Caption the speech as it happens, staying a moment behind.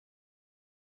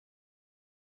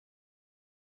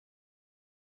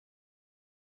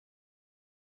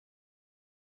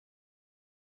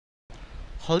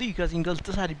Hello you guys and girls,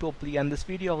 this is Adi Popli, and this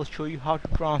video I will show you how to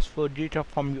transfer data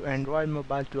from your Android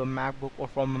mobile to a MacBook or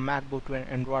from a MacBook to an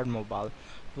Android mobile.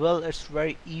 Well, it's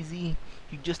very easy.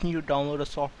 You just need to download a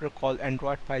software called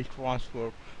Android File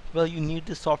Transfer. Well, you need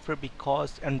this software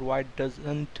because Android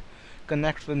doesn't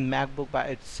connect with MacBook by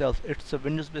itself. It's a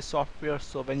Windows based software,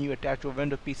 so when you attach your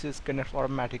Windows PC it connects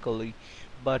automatically.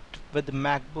 But with the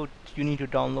MacBook you need to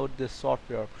download this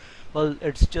software. Well,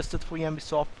 it's just a 3 MB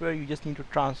software. You just need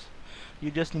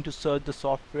to search the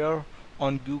software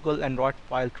on Google Android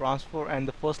File Transfer, and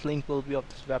the first link will be of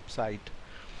this website,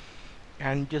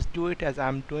 and just do it as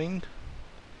I'm doing.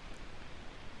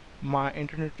 My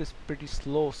internet is pretty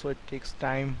slow, so it takes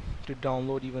time to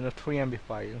download even a 3 MB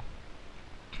file,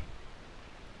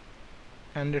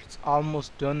 and it's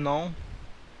almost done now.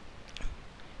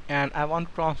 And I want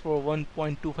to transfer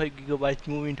 1.25 gigabyte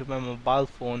movie into my mobile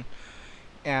phone,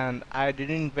 and I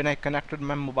didn't, when I connected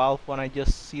my mobile phone I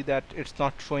just see that it's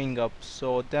not showing up.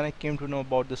 So then I came to know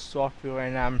about this software,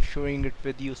 and I'm showing it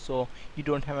with you so you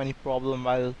don't have any problem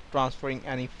while transferring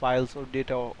any files or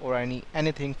data or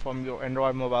anything from your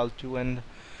Android mobile to an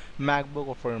MacBook,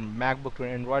 or from MacBook to an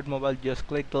Android mobile. Just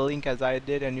click the link as I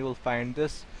did and you will find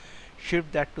this.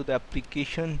 Shift that to the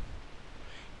application,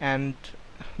 and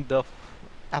the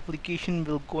application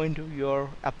will go into your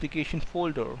application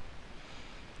folder,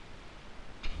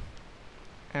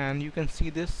 and you can see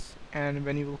this. And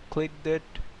when you will click that,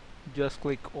 just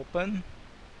click open.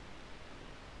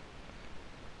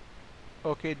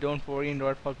 Okay, don't worry,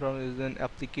 Android File is an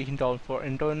application down for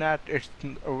internet. It's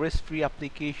a risk-free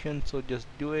application, so just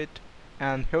do it.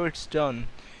 And here it's done,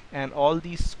 and all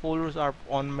these folders are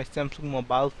on my Samsung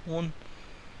mobile phone.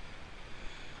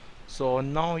 So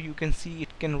now you can see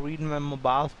it can read my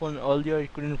mobile phone. Earlier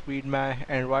it couldn't read my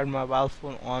Android mobile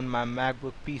phone on my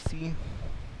MacBook PC.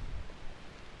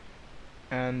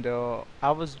 And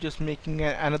I was just making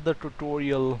another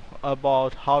tutorial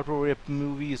about how to rip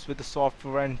movies with the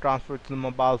software and transfer it to the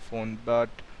mobile phone, but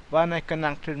when I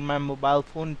connected my mobile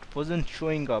phone it wasn't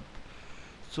showing up.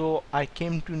 So I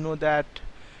came to know that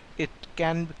it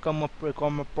can become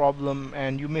a problem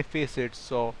and you may face it.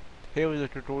 So here is a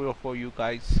tutorial for you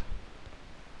guys,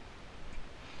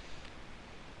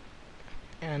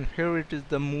 and here it is,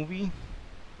 the movie.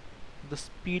 The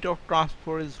speed of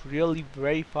transfer is really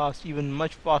very fast, even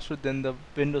much faster than the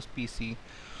Windows PC.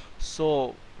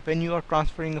 So when you are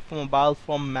transferring a mobile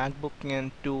from MacBook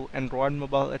and to Android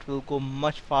mobile, it will go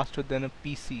much faster than a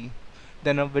PC,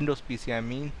 than a Windows PC, I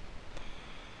mean.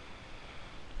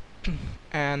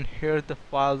 And here the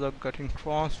files are getting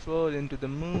transferred into the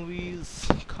movies.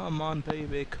 Come on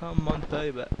baby, come on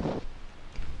baby.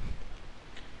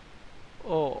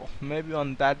 Oh, maybe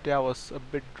on that day I was a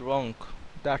bit drunk.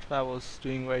 That's why I was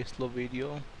doing very slow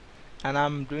video, and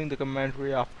I'm doing the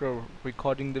commentary after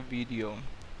recording the video.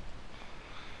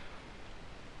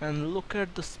 And look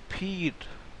at the speed.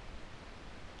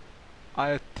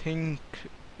 I think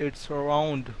it's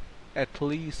around at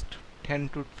least 10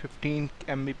 to 15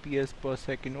 Mbps per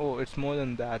second. Oh, it's more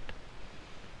than that.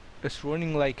 It's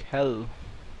running like hell.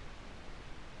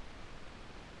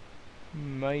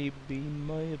 Maybe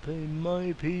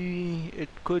it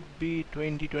could be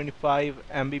 20-25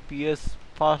 Mbps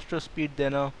faster speed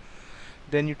than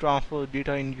you transfer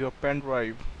data in your pen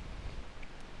drive.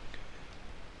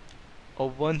 A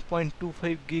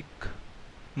 1.25 gig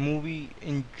movie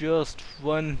in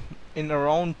in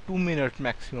around 2 minutes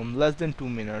maximum, less than 2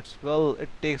 minutes. Well, it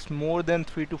takes more than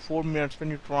 3 to 4 minutes when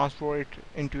you transfer it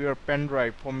into your pen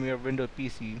drive from your Windows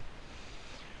PC.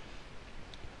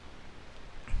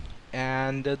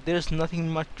 And there's nothing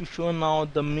much to show now.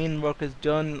 The main work is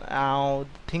done. Now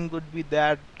the thing would be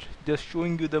that just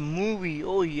showing you the movie.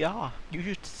 Oh yeah, you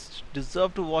should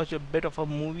deserve to watch a bit of a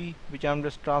movie which I'm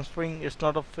just transferring. It's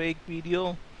not a fake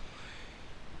video.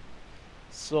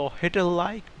 So hit a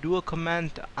like, do a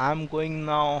comment. I'm going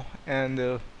now,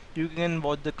 and you can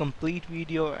watch the complete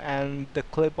video and the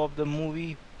clip of the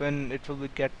movie when it will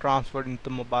get transferred into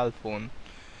the mobile phone.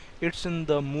 It's in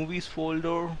the movies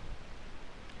folder.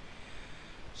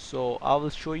 So I will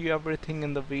show you everything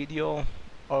in the video.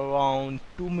 Around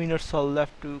 2 minutes are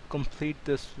left to complete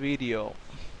this video.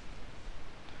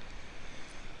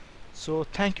 So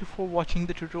thank you for watching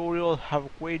the tutorial. Have a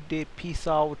great day. Peace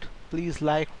out. Please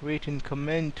like, rate and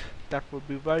comment. That would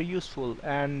be very useful.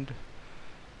 And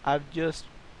I've just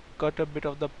cut a bit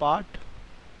of the part.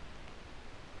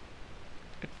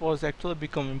 It was actually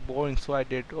becoming boring, so I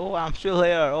did. Oh, I'm still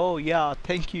here. Oh yeah,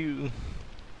 thank you.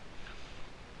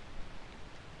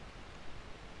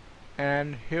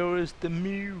 And here is the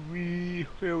movie,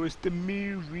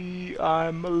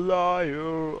 I'm a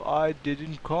liar, I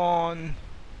didn't con.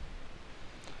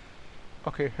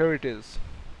 Okay, here it is.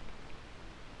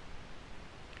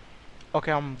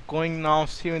 Okay, I'm going now.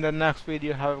 See you in the next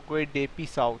video. Have a great day.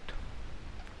 Peace out.